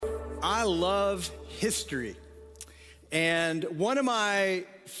I love history. And one of my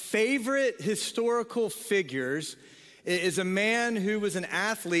favorite historical figures is a man who was an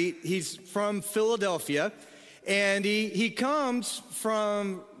athlete. He's from Philadelphia, and he comes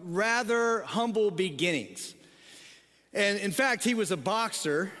from rather humble beginnings. And in fact, he was a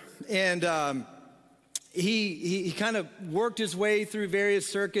boxer, and he kind of worked his way through various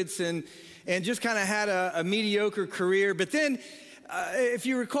circuits and just kind of had a mediocre career. But then, if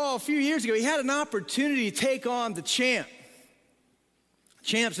you recall, a few years ago, he had an opportunity to take on the champ.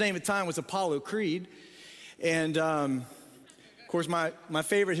 Champ's name at the time was Apollo Creed. And, of course, my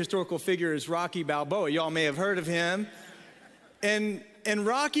favorite historical figure is Rocky Balboa. Y'all may have heard of him. And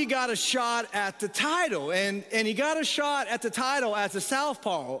Rocky got a shot at the title, and he got a shot at the title as a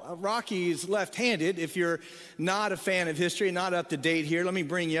southpaw. Rocky is left-handed. If you're not a fan of history, not up to date here, let me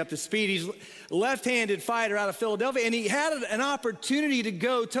bring you up to speed. He's a left-handed fighter out of Philadelphia, and he had an opportunity to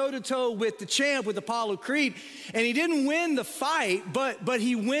go toe-to-toe with the champ, with Apollo Creed, and he didn't win the fight, but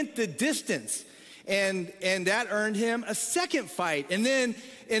he went the distance, and that earned him a second fight. And then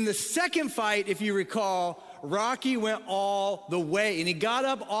in the second fight, if you recall, Rocky went all the way, and he got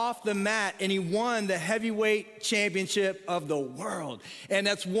up off the mat and he won the heavyweight championship of the world. And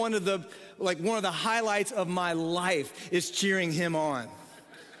that's one of the highlights of my life is cheering him on.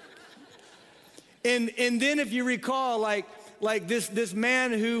 And then if you recall, like this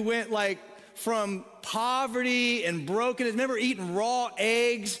man who went from poverty and brokenness, remember eating raw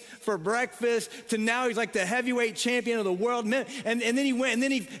eggs for breakfast, to now he's like the heavyweight champion of the world. And then he went, and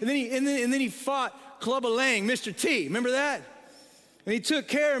then he fought Clubber Lang, Mr. T. Remember that? And he took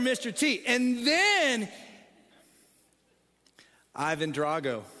care of Mr. T. And then Ivan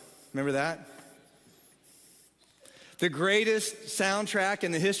Drago. Remember that? The greatest soundtrack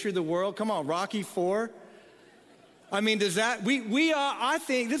in the history of the world. Come on, Rocky IV. I mean, does that, I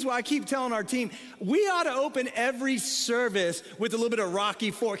think, this is why I keep telling our team, we ought to open every service with a little bit of Rocky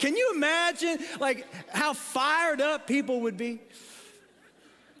IV. Can you imagine, how fired up people would be?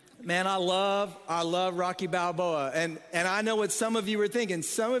 Man, I love Rocky Balboa. And I know what some of you were thinking.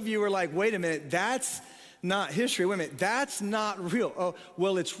 Some of you were like, wait a minute, that's not history. Wait a minute, that's not real. Oh,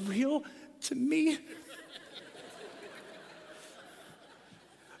 well, it's real to me.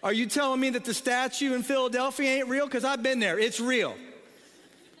 Are you telling me that the statue in Philadelphia ain't real? Because I've been there. It's real.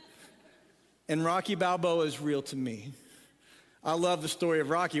 And Rocky Balboa is real to me. I love the story of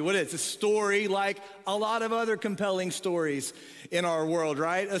Rocky. What is it? It's a story like a lot of other compelling stories in our world,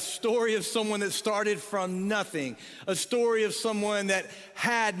 right? A story of someone that started from nothing. A story of someone that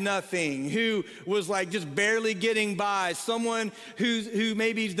had nothing, who was just barely getting by. Someone who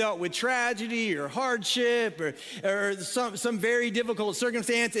maybe dealt with tragedy or hardship or some very difficult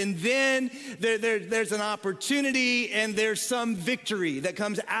circumstance. And then there's an opportunity and there's some victory that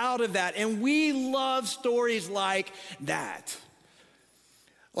comes out of that. And we love stories like that.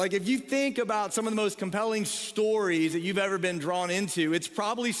 If you think about some of the most compelling stories that you've ever been drawn into, it's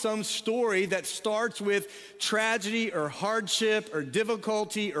probably some story that starts with tragedy or hardship or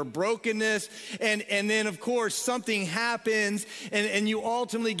difficulty or brokenness. And then, of course, something happens and you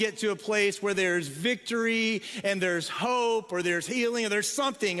ultimately get to a place where there's victory and there's hope or there's healing or there's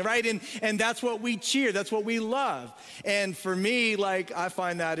something, right? And that's what we cheer. That's what we love. And for me, I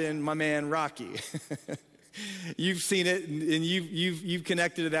find that in my man, Rocky. You've seen it, and you've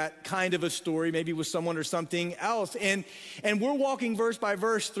connected to that kind of a story, maybe with someone or something else. And we're walking verse by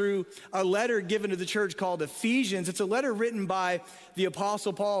verse through a letter given to the church called Ephesians. It's a letter written by the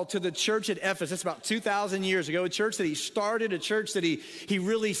Apostle Paul to the church at Ephesus about 2,000 years ago, a church that he started, a church that he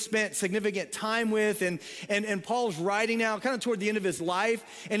really spent significant time with. And Paul's writing now kind of toward the end of his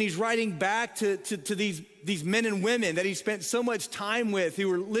life, and he's writing back to these men and women that he spent so much time with who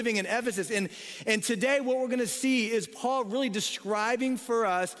were living in Ephesus. And today what we're going to see is Paul really describing for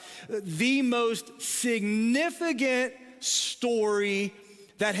us the most significant story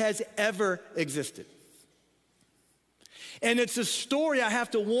that has ever existed. And it's a story, I have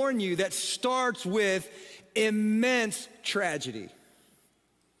to warn you, that starts with immense tragedy.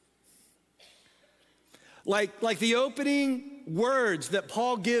 Like the opening words that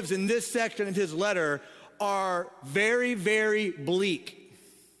Paul gives in this section of his letter are very, very bleak.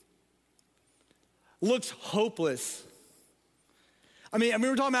 Looks hopeless. I mean,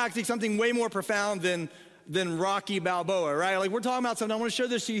 we're talking about actually something way more profound than Rocky Balboa, right? We're talking about something, I want to show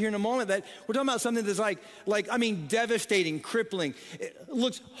this to you here in a moment, that we're talking about something that's devastating, crippling. It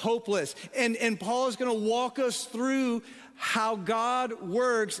looks hopeless. And Paul is going to walk us through how God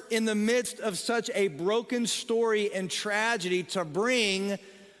works in the midst of such a broken story and tragedy to bring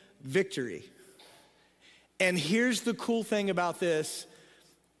victory. And here's the cool thing about this.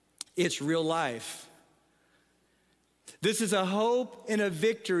 It's real life. This is a hope and a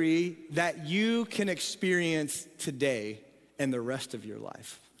victory that you can experience today and the rest of your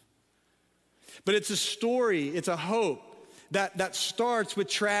life. But it's a story, it's a hope that starts with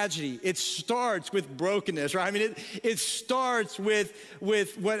tragedy. It starts with brokenness, right? I mean, it starts with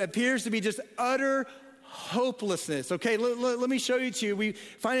what appears to be just utter hopelessness. Okay, let me show you to you. We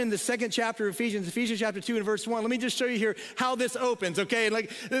find it in the second chapter of Ephesians chapter 2 and verse 1. Let me just show you here how this opens, okay? Like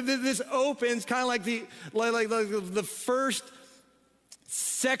this opens kind of like the first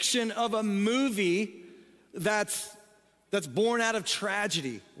section of a movie that's born out of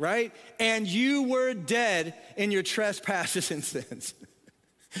tragedy, right? And you were dead in your trespasses and sins.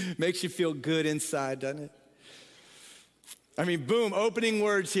 Makes you feel good inside, doesn't it? I mean, boom, opening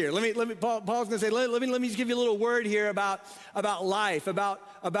words here. Paul's gonna say, let me just give you a little word here about life,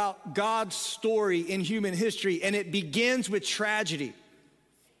 about God's story in human history, and it begins with tragedy.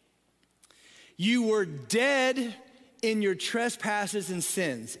 You were dead in your trespasses and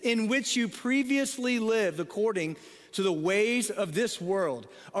sins, in which you previously lived according to the ways of this world,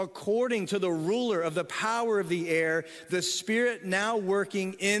 according to the ruler of the power of the air, the spirit now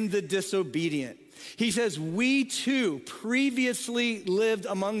working in the disobedient. He says, we too previously lived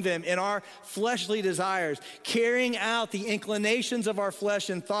among them in our fleshly desires, carrying out the inclinations of our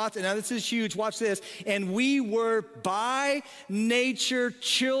flesh and thoughts. And now this is huge, watch this. And we were by nature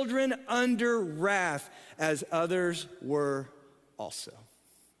children under wrath, as others were also.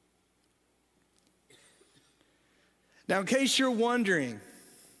 Now, in case you're wondering,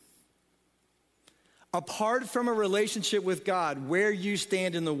 apart from a relationship with God, where you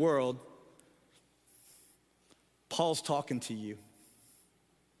stand in the world, Paul's talking to you.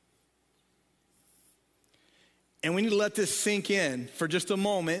 And we need to let this sink in for just a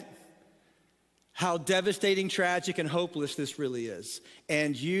moment, how devastating, tragic, and hopeless this really is.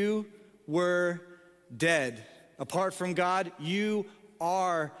 And you were dead. Apart from God, you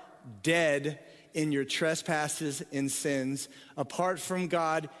are dead in your trespasses and sins. Apart from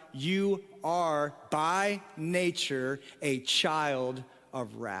God, you are by nature a child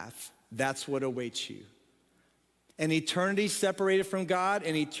of wrath. That's what awaits you. An eternity separated from God,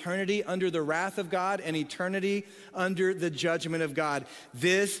 an eternity under the wrath of God, an eternity under the judgment of God.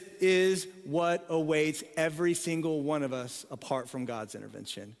 This is what awaits every single one of us apart from God's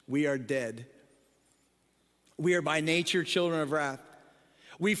intervention. We are dead. We are by nature children of wrath.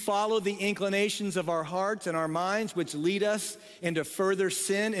 We follow the inclinations of our hearts and our minds, which lead us into further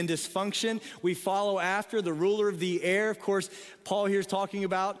sin and dysfunction. We follow after the ruler of the air. Of course, Paul here is talking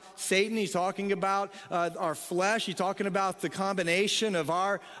about Satan. He's talking about our flesh. He's talking about the combination of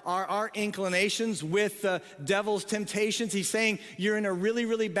our inclinations with the devil's temptations. He's saying you're in a really,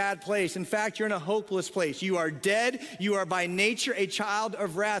 really bad place. In fact, you're in a hopeless place. You are dead. You are by nature a child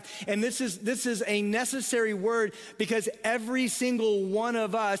of wrath. And this is a necessary word because every single one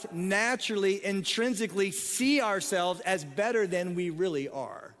of us naturally, intrinsically see ourselves as better than we really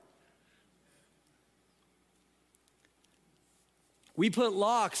are. We put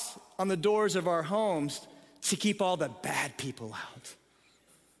locks on the doors of our homes to keep all the bad people out.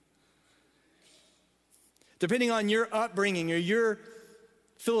 Depending on your upbringing or your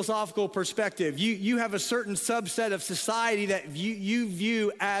philosophical perspective, you have a certain subset of society that you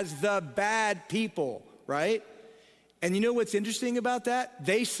view as the bad people, right? And you know what's interesting about that?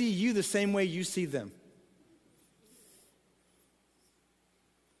 They see you the same way you see them.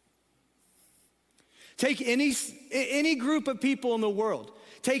 Take any group of people in the world.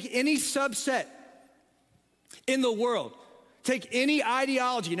 Take any subset in the world. Take any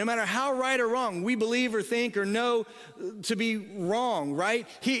ideology, no matter how right or wrong we believe or think or know to be wrong, right?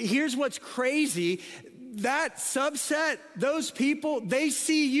 Here's what's crazy. That subset, those people, they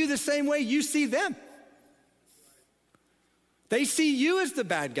see you the same way you see them. They see you as the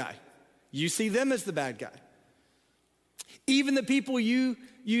bad guy. You see them as the bad guy. Even the people you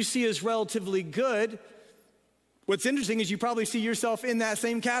see as relatively good, what's interesting is you probably see yourself in that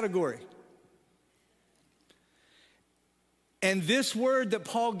same category. And this word that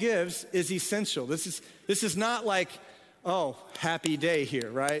Paul gives is essential. This is not like, oh, happy day here,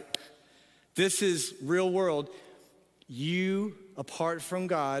 right? This is real world. You, apart from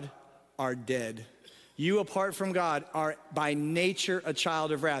God, are dead. You, apart from God, are by nature a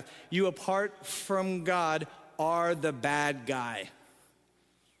child of wrath. You, apart from God, are the bad guy.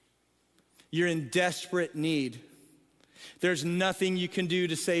 You're in desperate need. There's nothing you can do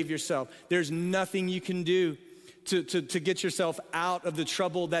to save yourself. There's nothing you can do to get yourself out of the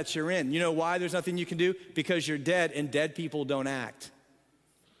trouble that you're in. You know why there's nothing you can do? Because you're dead, and dead people don't act.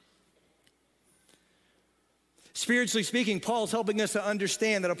 Spiritually speaking, Paul's helping us to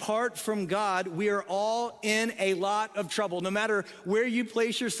understand that apart from God, we are all in a lot of trouble. No matter where you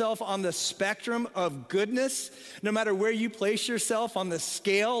place yourself on the spectrum of goodness, no matter where you place yourself on the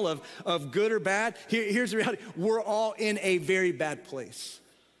scale of good or bad, here's the reality. We're all in a very bad place.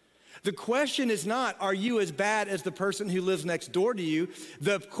 The question is not, are you as bad as the person who lives next door to you?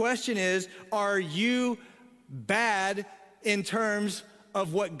 The question is, are you bad in terms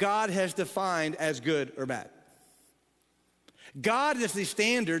of what God has defined as good or bad? God is the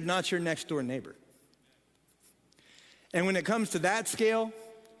standard, not your next door neighbor. And when it comes to that scale,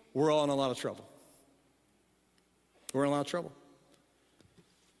 we're all in a lot of trouble. We're in a lot of trouble.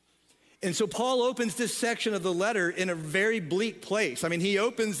 And so Paul opens this section of the letter in a very bleak place. I mean, he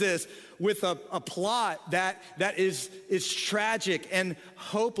opens this with a plot that is tragic and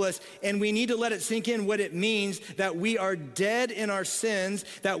hopeless, and we need to let it sink in what it means that we are dead in our sins,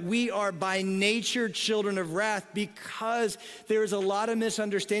 that we are by nature children of wrath, because there's a lot of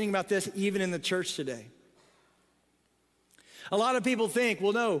misunderstanding about this even in the church today. A lot of people think,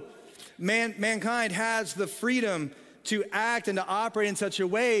 well, no, mankind has the freedom to act and to operate in such a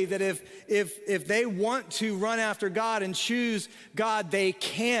way that if they want to run after God and choose God, they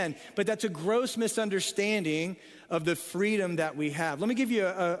can. But that's a gross misunderstanding of the freedom that we have. Let me give you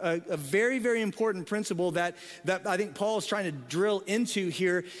a very, very important principle that I think Paul is trying to drill into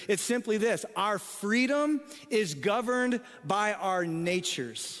here. It's simply this: our freedom is governed by our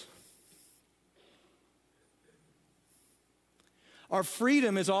natures. Our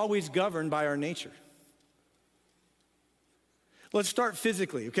freedom is always governed by our nature. Let's start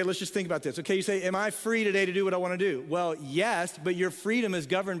physically. Okay, let's just think about this. Okay, you say, am I free today to do what I want to do? Well, yes, but your freedom is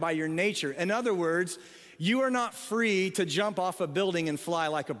governed by your nature. In other words, you are not free to jump off a building and fly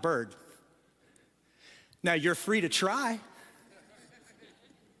like a bird. Now, you're free to try,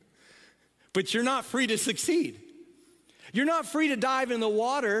 but you're not free to succeed. You're not free to dive in the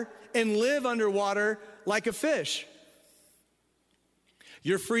water and live underwater like a fish.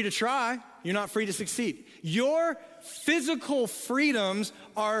 You're free to try. You're not free to succeed. Your physical freedoms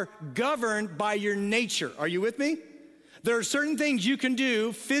are governed by your nature. Are you with me? There are certain things you can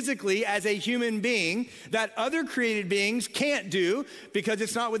do physically as a human being that other created beings can't do because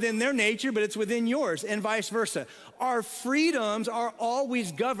it's not within their nature, but it's within yours, and vice versa. Our freedoms are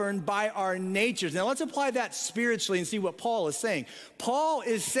always governed by our natures. Now let's apply that spiritually and see what Paul is saying. Paul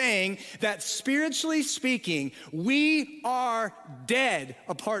is saying that spiritually speaking, we are dead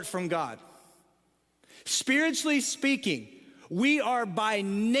apart from God. Spiritually speaking, we are by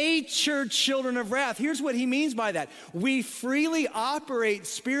nature children of wrath. Here's what he means by that. We freely operate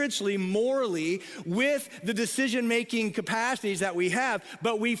spiritually, morally, with the decision-making capacities that we have,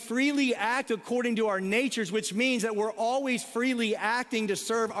 but we freely act according to our natures, which means that we're always freely acting to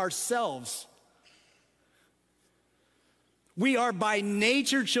serve ourselves. We are by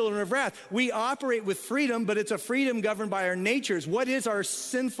nature children of wrath. We operate with freedom, but it's a freedom governed by our natures. What is our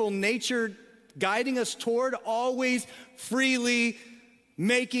sinful nature guiding us toward? Always freely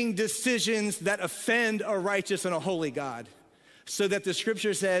making decisions that offend a righteous and a holy God. So that the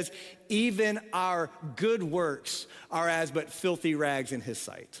scripture says, even our good works are as but filthy rags in his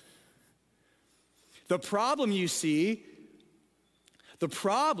sight. The problem you see, the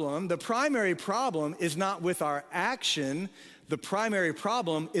primary problem is not with our action. The primary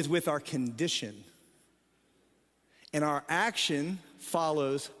problem is with our condition. And our action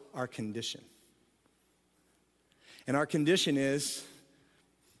follows our condition. And our condition is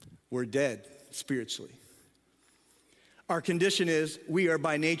we're dead spiritually. Our condition is we are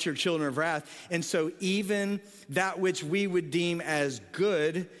by nature children of wrath. And so even that which we would deem as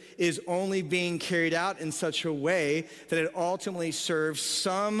good is only being carried out in such a way that it ultimately serves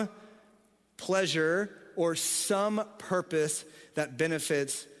some pleasure or some purpose that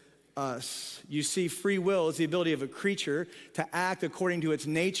benefits us. You see, free will is the ability of a creature to act according to its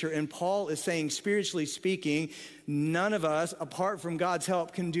nature. And Paul is saying, spiritually speaking, none of us, apart from God's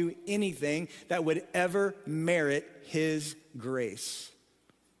help, can do anything that would ever merit his grace.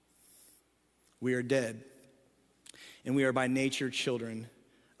 We are dead, and we are by nature children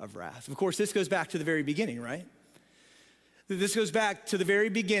of wrath. Of course, this goes back to the very beginning, right? This goes back to the very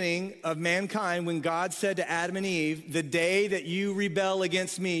beginning of mankind when God said to Adam and Eve, the day that you rebel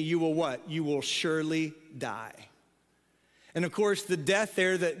against me, you will what? You will surely die. And of course, the death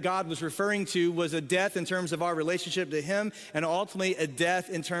there that God was referring to was a death in terms of our relationship to him, and ultimately a death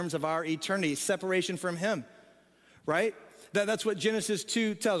in terms of our eternity, separation from him, right? That's what Genesis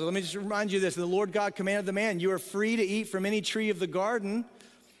 2 tells us. Let me just remind you this. The Lord God commanded the man, you are free to eat from any tree of the garden,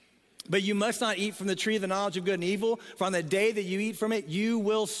 But you must not eat from the tree of the knowledge of good and evil, for on the day that you eat from it, you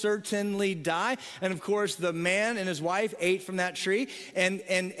will certainly die. And of course, the man and his wife ate from that tree, and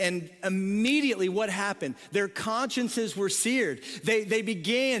immediately what happened? Their consciences were seared. They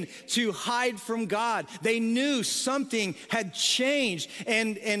began to hide from God. They knew something had changed,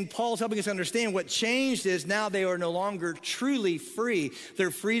 and Paul's helping us understand what changed is now they are no longer truly free. Their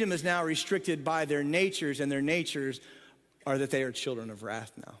freedom is now restricted by their natures, and their natures are that they are children of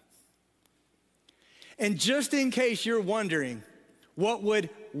wrath now. And just in case you're wondering, what would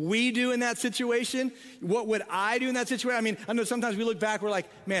we do in that situation? What would I do in that situation? I mean, I know sometimes we look back, we're like,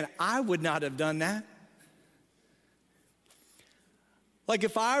 man, I would not have done that. Like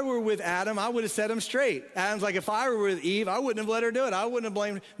if I were with Adam, I would have set him straight. Adam's like, if I were with Eve, I wouldn't have let her do it. I wouldn't have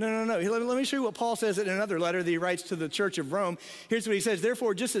blamed her. No. Let me show you what Paul says in another letter that he writes to the church of Rome. Here's what he says.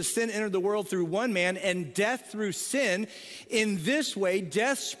 Therefore, just as sin entered the world through one man and death through sin, in this way,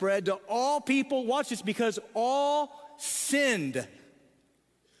 death spread to all people. Watch this, because all sinned.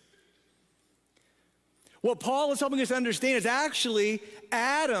 What Paul is helping us understand is actually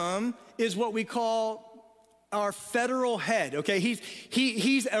Adam is what we call our federal head, okay?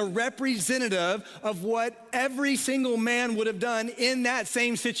 He's a representative of what every single man would have done in that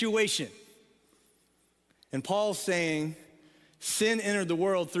same situation. And Paul's saying, sin entered the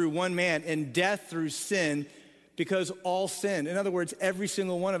world through one man and death through sin because all sinned. In other words, every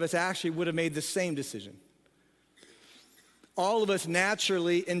single one of us actually would have made the same decision. All of us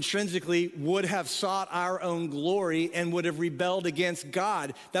naturally, intrinsically, would have sought our own glory and would have rebelled against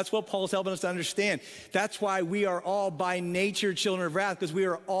God. That's what Paul's helping us to understand. That's why we are all by nature children of wrath, because we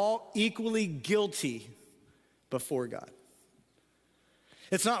are all equally guilty before God.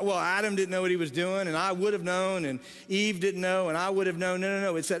 It's not, well, Adam didn't know what he was doing, and I would have known, and Eve didn't know, and I would have known.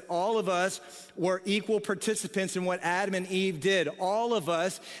 No. It's that all of us were equal participants in what Adam and Eve did. All of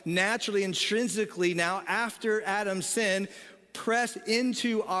us naturally, intrinsically, now after Adam's sin, press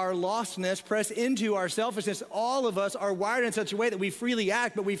into our lostness, press into our selfishness. All of us are wired in such a way that we freely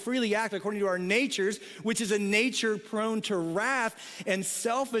act, but we freely act according to our natures, which is a nature prone to wrath and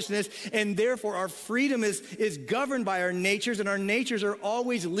selfishness, and therefore our freedom is governed by our natures, and our natures are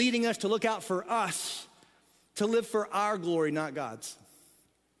always leading us to look out for us, to live for our glory, not God's.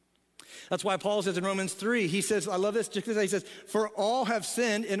 That's why Paul says in Romans 3, he says, I love this, he says, for all have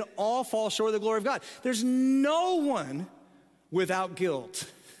sinned and all fall short of the glory of God. There's no one without guilt.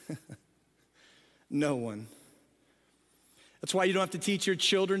 No one. That's why you don't have to teach your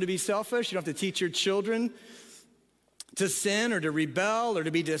children to be selfish. You don't have to teach your children to sin or to rebel or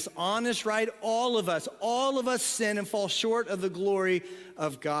to be dishonest, right? All of us sin and fall short of the glory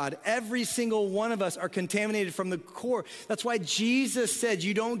of God. Every single one of us are contaminated from the core. That's why Jesus said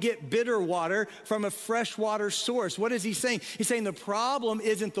you don't get bitter water from a freshwater source. What is he saying? He's saying the problem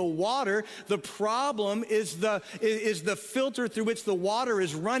isn't the water. The problem is the filter through which the water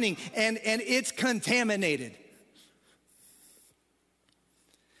is running, and it's contaminated.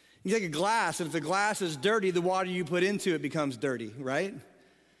 You take a glass, and if the glass is dirty, the water you put into it becomes dirty, right?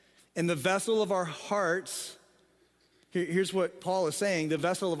 And the vessel of our hearts, here's what Paul is saying, the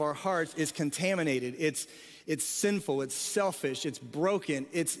vessel of our hearts is contaminated. It's sinful, it's selfish, it's broken,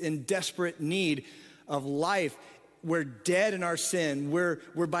 it's in desperate need of life. We're dead in our sin. We're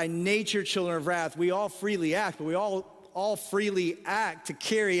by nature children of wrath. We all freely act, but we all freely act to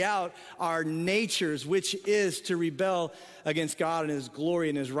carry out our natures, which is to rebel against God and his glory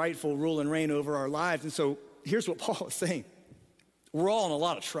and his rightful rule and reign over our lives. And so here's what Paul is saying. We're all in a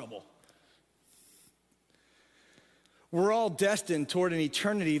lot of trouble. We're all destined toward an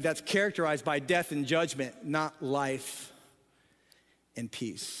eternity that's characterized by death and judgment, not life and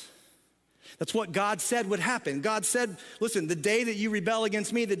peace. That's what God said would happen. God said, listen, the day that you rebel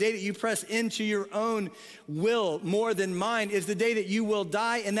against me, the day that you press into your own will more than mine is the day that you will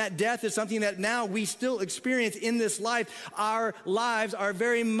die. And that death is something that now we still experience in this life. Our lives are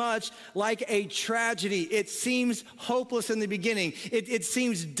very much like a tragedy. It seems hopeless in the beginning. It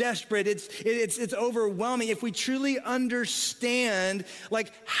seems desperate. It's overwhelming. If we truly understand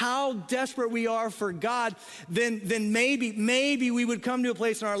like how desperate we are for God, then maybe we would come to a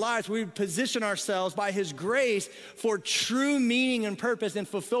place in our lives where we would position ourselves by his grace for true meaning and purpose and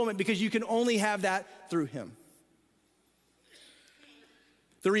fulfillment, because you can only have that through him.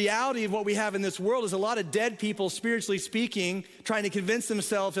 The reality of what we have in this world is a lot of dead people, spiritually speaking, trying to convince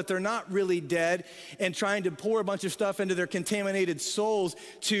themselves that they're not really dead and trying to pour a bunch of stuff into their contaminated souls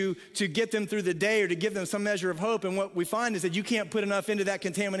to get them through the day or to give them some measure of hope. And what we find is that you can't put enough into that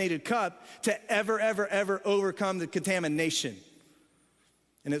contaminated cup to ever overcome the contamination.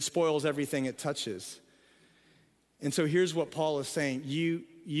 And it spoils everything it touches. And so here's what Paul is saying.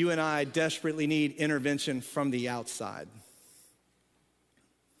 you and I desperately need intervention from the outside.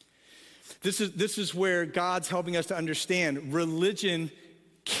 This is where God's helping us to understand religion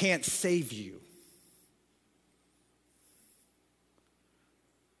can't save you.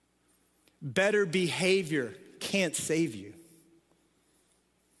 Better behavior can't save you.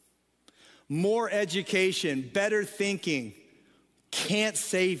 More education, better thinking can't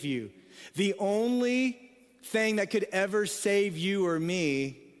save you. The only thing that could ever save you or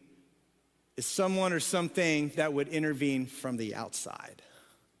me is someone or something that would intervene from the outside.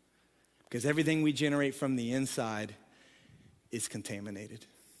 Because everything we generate from the inside is contaminated.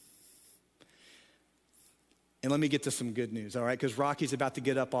 And let me get to some good news, all right? Because Rocky's about to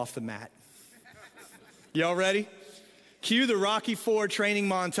get up off the mat. Y'all ready? Cue the Rocky IV training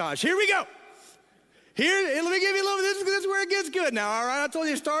montage. Here we go. Here, let me give you a little, this is where it gets good now, all right? I told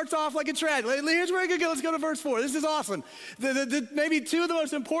you it starts off like a tragedy. Here's where it gets good. Let's go to verse 4. This is awesome. Maybe two of the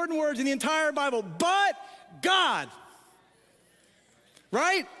most important words in the entire Bible. But God.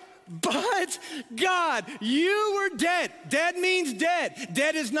 Right? But God, you were dead. Dead means dead.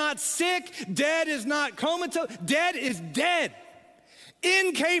 Dead is not sick. Dead is not comatose. Dead is dead.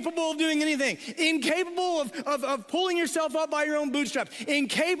 Incapable of doing anything. Incapable of pulling yourself up by your own bootstraps.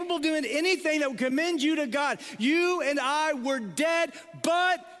 Incapable of doing anything that would commend you to God. You and I were dead,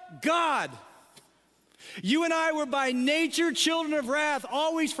 but God. You and I were by nature children of wrath,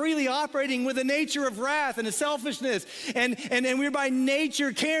 always freely operating with a nature of wrath and a selfishness. And we're by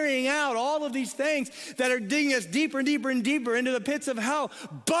nature carrying out all of these things that are digging us deeper and deeper and deeper into the pits of hell.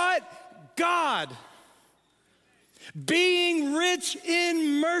 But God, being rich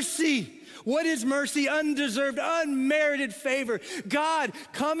in mercy. What is mercy? Undeserved, unmerited favor. God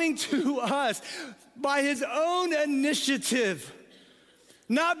coming to us by his own initiative.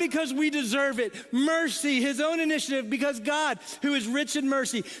 Not because we deserve it. Mercy, his own initiative, because God, who is rich in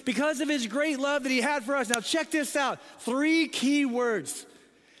mercy, because of his great love that he had for us. Now check this out. 3 key words.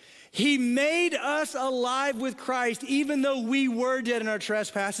 He made us alive with Christ, even though we were dead in our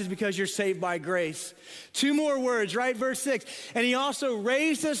trespasses, because you're saved by grace. 2 more words, right? Verse 6. And he also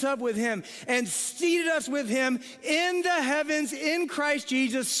raised us up with him and seated us with him in the heavens in Christ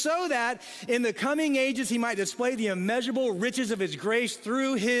Jesus, so that in the coming ages he might display the immeasurable riches of his grace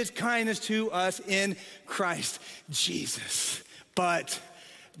through his kindness to us in Christ Jesus. But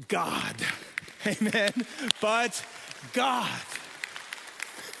God. Amen. But God.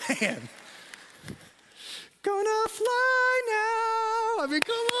 Man, gonna fly now. I mean,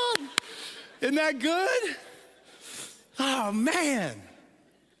 come on. Isn't that good? Oh, man.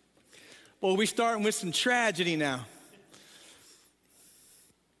 Well, we're starting with some tragedy now.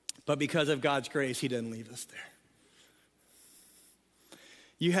 But because of God's grace, he doesn't leave us there.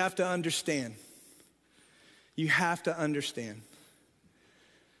 You have to understand. You have to understand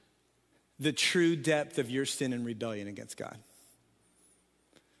the true depth of your sin and rebellion against God.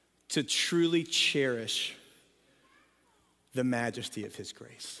 To truly cherish the majesty of his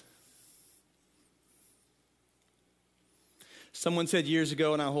grace. Someone said years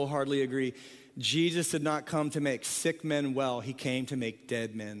ago, and I wholeheartedly agree, Jesus did not come to make sick men well, he came to make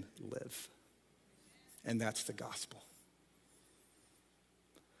dead men live. And that's the gospel.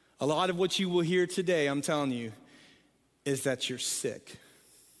 A lot of what you will hear today, I'm telling you, is that you're sick.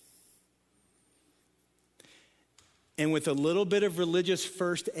 And with a little bit of religious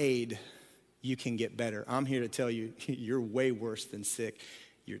first aid, you can get better. I'm here to tell you, you're way worse than sick.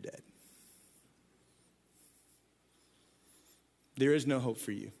 You're dead. There is no hope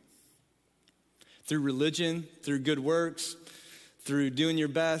for you. Through religion, through good works, through doing your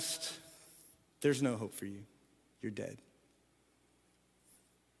best, there's no hope for you. You're dead.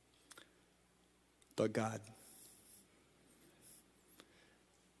 But God,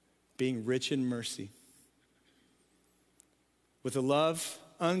 being rich in mercy, with the love,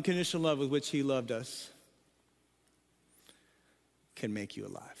 unconditional love with which he loved us, can make you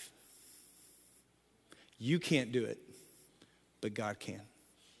alive. You can't do it, but God can.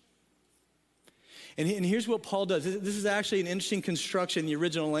 And here's what Paul does. This is actually an interesting construction in the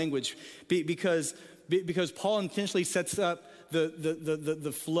original language because Paul intentionally sets up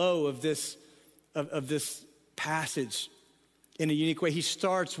the flow of this passage in a unique way. He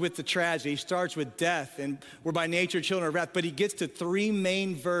starts with the tragedy. He starts with death, and we're by nature children of wrath. But he gets to 3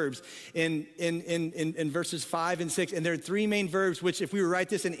 main verbs in verses 5 and 6. And there are 3 main verbs, which if we were to write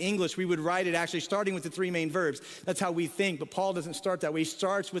this in English, we would write it actually starting with the 3 main verbs. That's how we think. But Paul doesn't start that way. He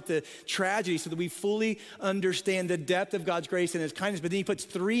starts with the tragedy so that we fully understand the depth of God's grace and his kindness. But then he puts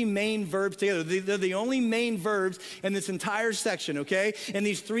 3 main verbs together. They're the only main verbs in this entire section, okay? And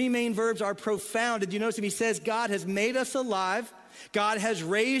these 3 main verbs are profound. Did you notice him? He says, God has made us alive God has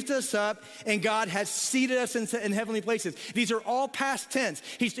raised us up, and God has seated us in heavenly places. These are all past tense.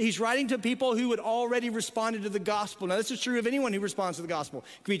 He's writing to people who had already responded to the gospel. Now, this is true of anyone who responds to the gospel.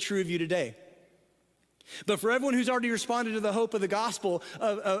 It can be true of you today. But for everyone who's already responded to the hope of the gospel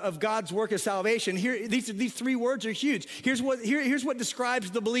of God's work of salvation, these three words are huge. Here's what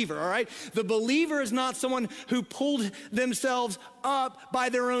describes the believer, all right? The believer is not someone who pulled themselves up by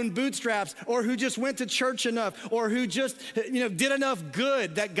their own bootstraps, or who just went to church enough, or who just did enough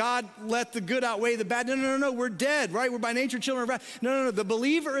good that God let the good outweigh the bad. No. We're dead, right? We're by nature children of wrath. No. The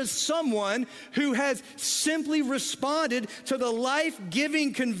believer is someone who has simply responded to the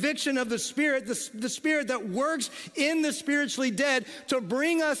life-giving conviction of the Spirit, the Spirit that works in the spiritually dead to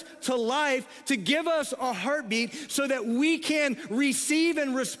bring us to life, to give us a heartbeat so that we can receive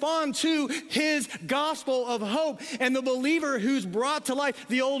and respond to his gospel of hope. And the believer who's brought to life,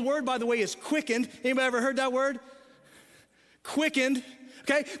 the old word, by the way, is quickened. Anybody ever heard that word? Quickened,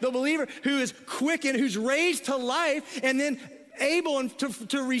 okay? The believer who is quickened, who's raised to life, and then able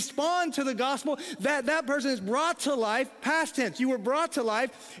to respond to the gospel, that person is brought to life, past tense. You were brought to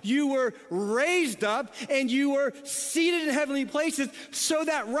life, you were raised up, and you were seated in heavenly places, so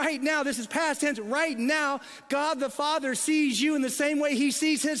that right now, this is past tense, right now, God the Father sees you in the same way he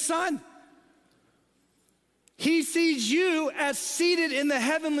sees his Son. He sees you as seated in the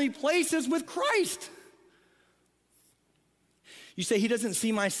heavenly places with Christ. You say, he doesn't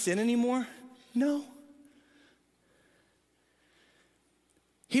see my sin anymore? No.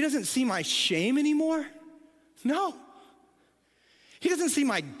 He doesn't see my shame anymore? No. He doesn't see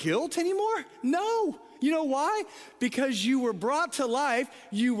my guilt anymore? No. You know why? Because you were brought to life,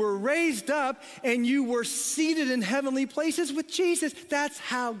 you were raised up, and you were seated in heavenly places with Jesus. That's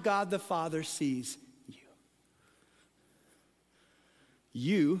how God the Father sees you.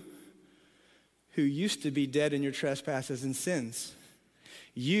 You, who used to be dead in your trespasses and sins.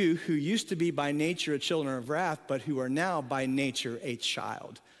 You, who used to be by nature a children of wrath, but who are now by nature a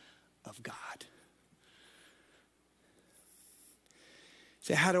child of God.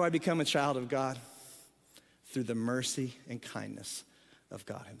 So how do I become a child of God? Through the mercy and kindness of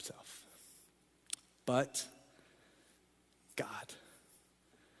God himself. But God.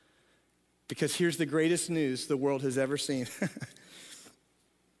 Because here's the greatest news the world has ever seen.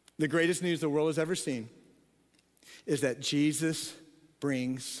 The greatest news the world has ever seen is that Jesus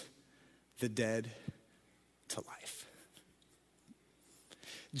brings the dead to life.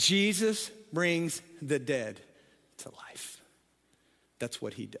 Jesus brings the dead to life. That's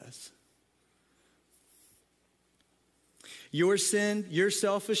what he does. Your sin, your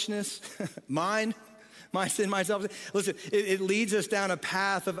selfishness, my sin, my selfishness. Listen, it leads us down a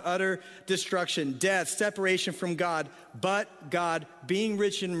path of utter destruction, death, separation from God. But God, being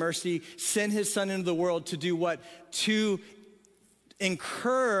rich in mercy, sent his Son into the world to do what? To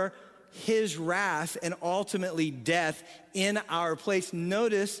incur his wrath and ultimately death in our place.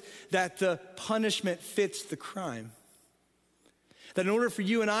 Notice that the punishment fits the crime. That in order for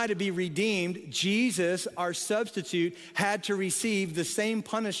you and I to be redeemed, Jesus, our substitute, had to receive the same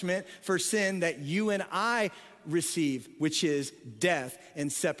punishment for sin that you and I receive, which is death and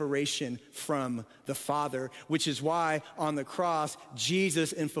separation from the Father, which is why on the cross,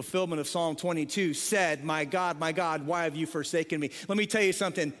 Jesus, in fulfillment of Psalm 22, said, my God, why have you forsaken me? Let me tell you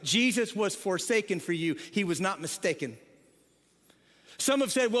something. Jesus was forsaken for you. He was not mistaken. Some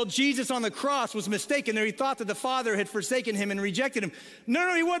have said, well, Jesus on the cross was mistaken, or he thought that the Father had forsaken him and rejected him.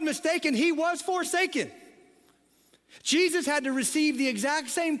 No, he wasn't mistaken. He was forsaken. Jesus had to receive the exact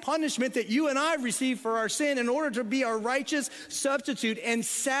same punishment that you and I receive for our sin in order to be our righteous substitute and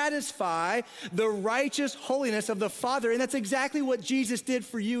satisfy the righteous holiness of the Father. And that's exactly what Jesus did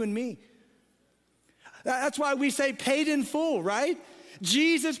for you and me. That's why we say paid in full, right?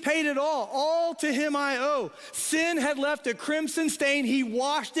 Jesus paid it all. All to him I owe. Sin had left a crimson stain. He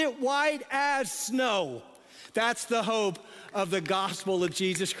washed it white as snow. That's the hope of the gospel of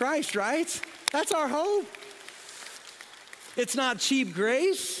Jesus Christ, right? That's our hope. It's not cheap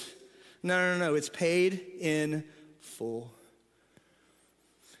grace. No. It's paid in full.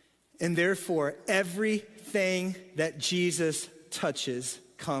 And therefore, everything that Jesus touches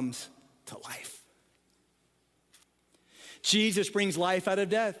comes to life. Jesus brings life out of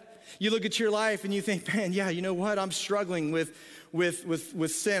death. You look at your life and you think, man, yeah, you know what? I'm struggling with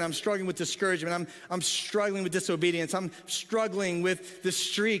sin. I'm struggling with discouragement. I'm struggling with disobedience. I'm struggling with the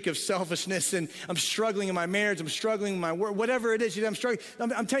streak of selfishness, and I'm struggling in my marriage. I'm struggling in my work. Whatever it is, I'm struggling.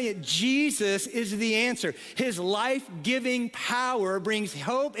 I'm telling you, Jesus is the answer. His life-giving power brings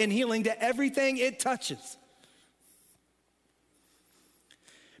hope and healing to everything it touches.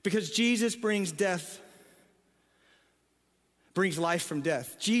 Because Jesus brings death brings life from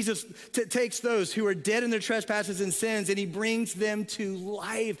death. Jesus takes those who are dead in their trespasses and sins, and he brings them to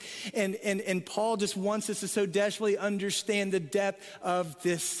life. And Paul just wants us to so desperately understand the depth of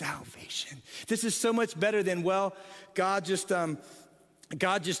this salvation. This is so much better than, well, God just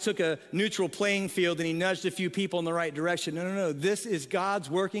took a neutral playing field and he nudged a few people in the right direction. No. This is God's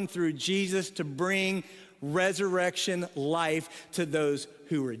working through Jesus to bring resurrection life to those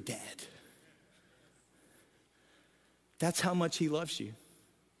who are dead. That's how much he loves you.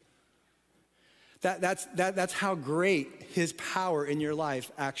 That's how great his power in your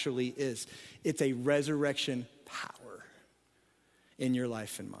life actually is. It's a resurrection power in your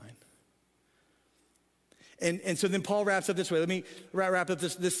life and mine. And so then Paul wraps up this way. Let me wrap up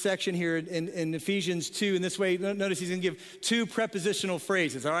this section here in Ephesians 2. In this way, notice he's going to give two prepositional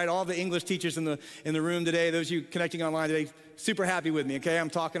phrases. All right, all the English teachers in the room today, those of you connecting online today, super happy with me, okay?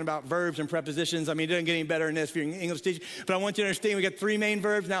 I'm talking about verbs and prepositions. I mean, it doesn't get any better than this if you're an English teacher. But I want you to understand we got three main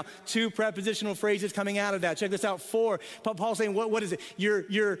verbs, now two prepositional phrases coming out of that. Check this out, 4. Paul's saying, what is it?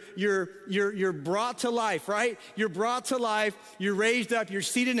 You're brought to life, right? You're brought to life. You're raised up. You're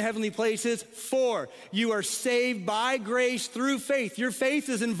seated in heavenly places. 4, you are saved by grace through faith. Your faith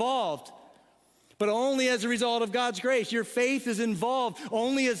is involved, but only as a result of God's grace. Your faith is involved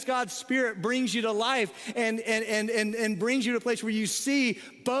only as God's Spirit brings you to life and brings you to a place where you see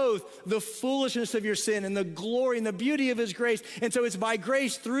both the foolishness of your sin and the glory and the beauty of his grace. And so it's by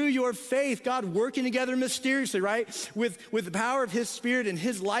grace through your faith, God working together mysteriously, right? With the power of his Spirit and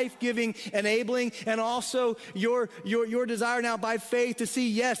his life-giving, enabling, and also your desire now by faith to see,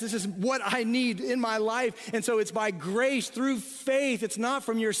 yes, this is what I need in my life. And so it's by grace through faith. It's not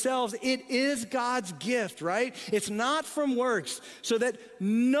from yourselves. It is God's gift, right? It's not from works, so that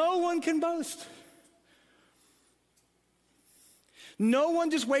no one can boast. No one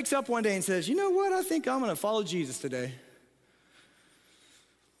just wakes up one day and says, you know what, I think I'm going to follow Jesus today.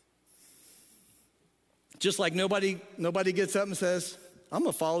 Just like nobody gets up and says, I'm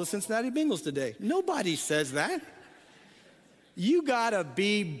going to follow the Cincinnati Bengals today. Nobody says that. You got to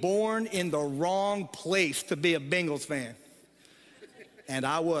be born in the wrong place to be a Bengals fan. And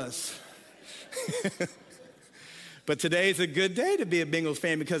I was. But today's a good day to be a Bengals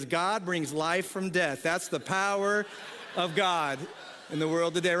fan because God brings life from death. That's the power of God in the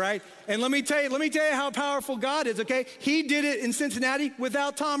world today, right? And let me tell you how powerful God is, okay? He did it in Cincinnati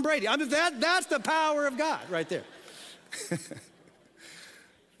without Tom Brady. That's the power of God right there.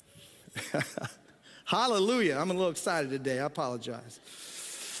 Hallelujah. I'm a little excited today. I apologize.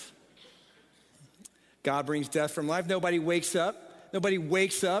 God brings death from life. Nobody wakes up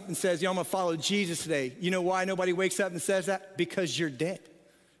and says, I'm going to follow Jesus today. You know why nobody wakes up and says that? Because you're dead.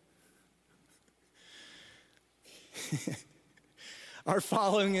 Our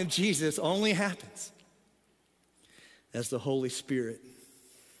following of Jesus only happens as the Holy Spirit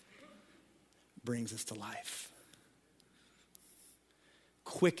brings us to life,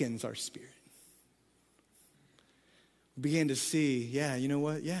 quickens our spirit. We begin to see, you know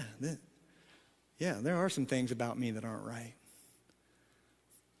what? There are some things about me that aren't right.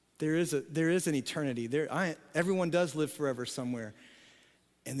 There is an eternity. Everyone does live forever somewhere.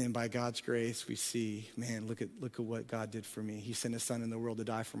 And then by God's grace, we see, man, look at what God did for me. He sent his son in the world to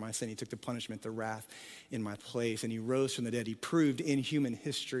die for my sin. He took the punishment, the wrath in my place, and he rose from the dead. He proved in human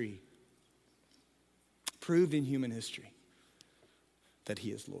history that he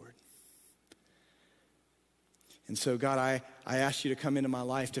is Lord. And so, God, I ask you to come into my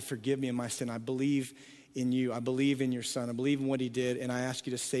life to forgive me of my sin. I believe in you. I believe in your son. I believe in what he did, and I ask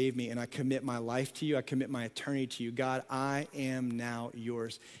you to save me, and I commit my life to you. I commit my eternity to you. God, I am now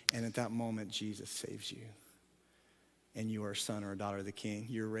yours. And at that moment, Jesus saves you, and you are a son or a daughter of the King.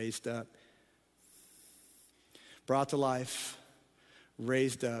 You're raised up, brought to life,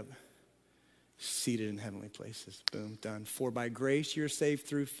 raised up, seated in heavenly places. Boom, done. For by grace you're saved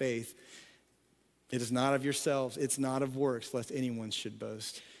through faith. It is not of yourselves. It's not of works, lest anyone should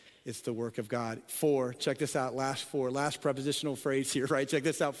boast. It's the work of God. 4, check this out, last prepositional phrase here, right? Check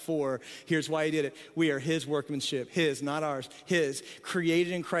this out, 4. Here's why he did it. We are his workmanship, his, not ours, his,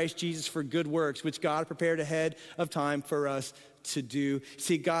 created in Christ Jesus for good works, which God prepared ahead of time for us to do.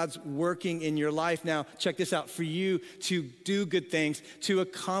 See, God's working in your life now. Check this out. For you to do good things, to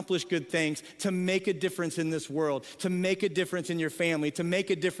accomplish good things, to make a difference in this world, to make a difference in your family, to make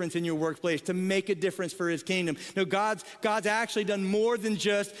a difference in your workplace, to make a difference for his kingdom. No, God's actually done more than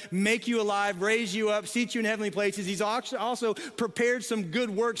just make you alive, raise you up, seat you in heavenly places. He's also prepared some good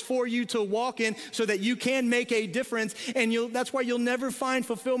works for you to walk in so that you can make a difference. And that's why you'll never find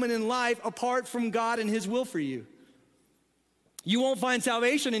fulfillment in life apart from God and his will for you. You won't find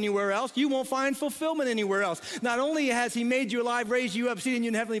salvation anywhere else. You won't find fulfillment anywhere else. Not only has he made you alive, raised you up, seated you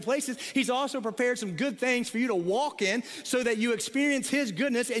in heavenly places, he's also prepared some good things for you to walk in so that you experience his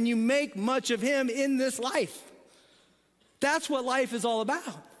goodness and you make much of him in this life. That's what life is all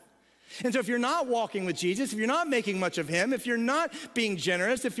about. And so if you're not walking with Jesus, if you're not making much of him, if you're not being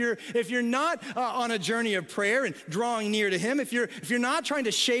generous, if you're not on a journey of prayer and drawing near to him, if you're not trying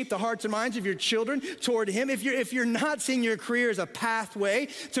to shape the hearts and minds of your children toward him, if you're not seeing your career as a pathway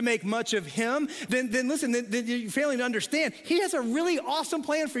to make much of him, then listen, then you're failing to understand he has a really awesome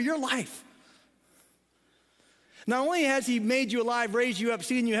plan for your life. Not only has he made you alive, raised you up,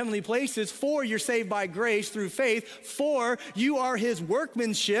 seated you in heavenly places, for you're saved by grace through faith, for you are his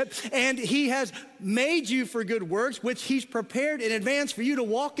workmanship, and he has made you for good works, which he's prepared in advance for you to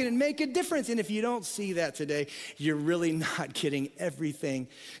walk in and make a difference. And if you don't see that today, you're really not getting everything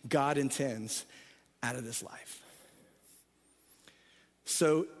God intends out of this life.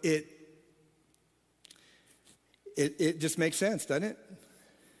 So it just makes sense, doesn't it?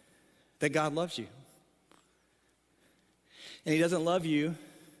 That God loves you. And he doesn't love you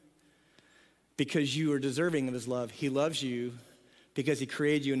because you are deserving of his love. He loves you because he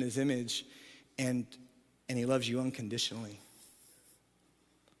created you in his image, and he loves you unconditionally.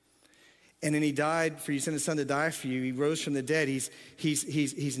 And then he died for you, sent his son to die for you. He rose from the dead.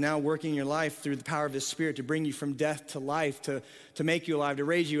 He's now working your life through the power of his spirit to bring you from death to life, to make you alive, to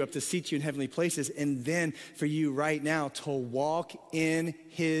raise you up, to seat you in heavenly places, and then for you right now to walk in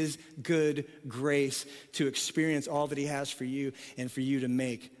his good grace, to experience all that he has for you, and for you to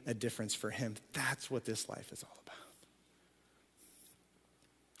make a difference for him. That's what this life is all about.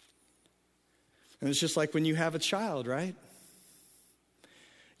 And it's just like when you have a child, right?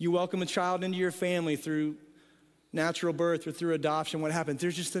 You welcome a child into your family through natural birth or through adoption. What happens?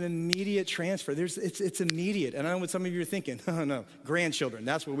 There's just an immediate transfer. It's immediate. And I know what some of you are thinking. Oh, no, grandchildren.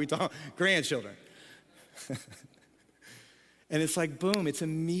 That's what we talk, grandchildren. And it's like, boom, it's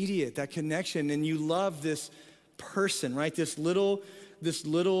immediate, that connection. And you love this person, right? This little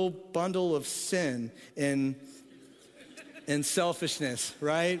bundle of sin and selfishness,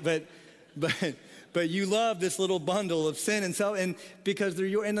 right? But you love this little bundle of sin and self, and because they're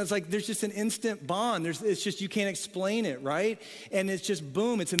your, and it's like there's just an instant bond. It's just you can't explain it, right? And it's just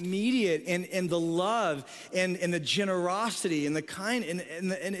boom, it's immediate, and the love and the generosity and the kind and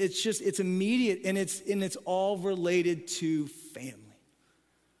it's immediate, and it's all related to family.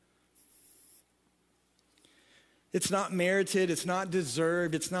 It's not merited, it's not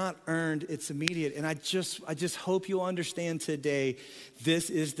deserved, it's not earned, it's immediate. And I just hope you'll understand today, this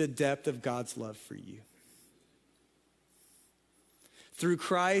is the depth of God's love for you. Through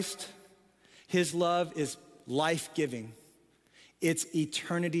Christ, his love is life-giving. It's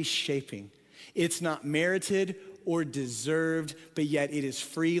eternity shaping. It's not merited or deserved, but yet it is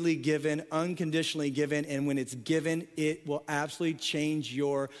freely given, unconditionally given, and when it's given, it will absolutely change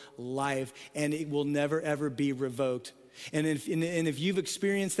your life, and it will never, ever be revoked. And if you've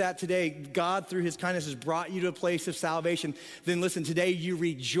experienced that today, God, through his kindness, has brought you to a place of salvation, then listen, today you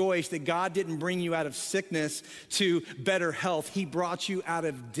rejoice that God didn't bring you out of sickness to better health. He brought you out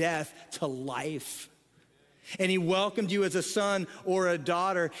of death to life. And he welcomed you as a son or a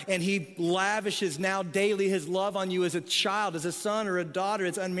daughter, and he lavishes now daily his love on you as a child, as a son or a daughter.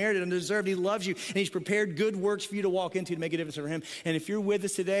 It's unmerited, undeserved. He loves you, and he's prepared good works for you to walk into to make a difference for him. And if you're with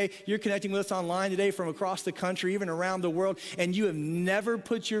us today, you're connecting with us online today from across the country, even around the world, and you have never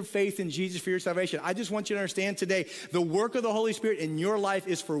put your faith in Jesus for your salvation, I just want you to understand today, the work of the Holy Spirit in your life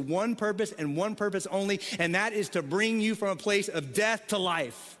is for one purpose and one purpose only, and that is to bring you from a place of death to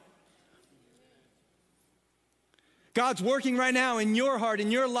life. God's working right now in your heart, in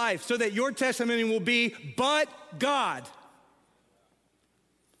your life, so that your testimony will be, but God.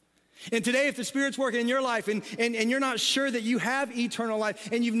 And today, if the Spirit's working in your life and you're not sure that you have eternal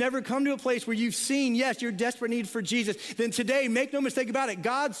life and you've never come to a place where you've seen, yes, your desperate need for Jesus, then today, make no mistake about it,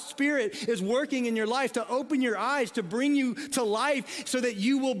 God's Spirit is working in your life to open your eyes, to bring you to life so that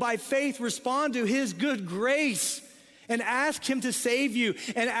you will, by faith, respond to his good grace and ask him to save you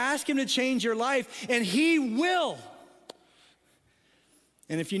and ask him to change your life, and he will.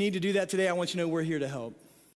 And if you need to do that today, I want you to know we're here to help.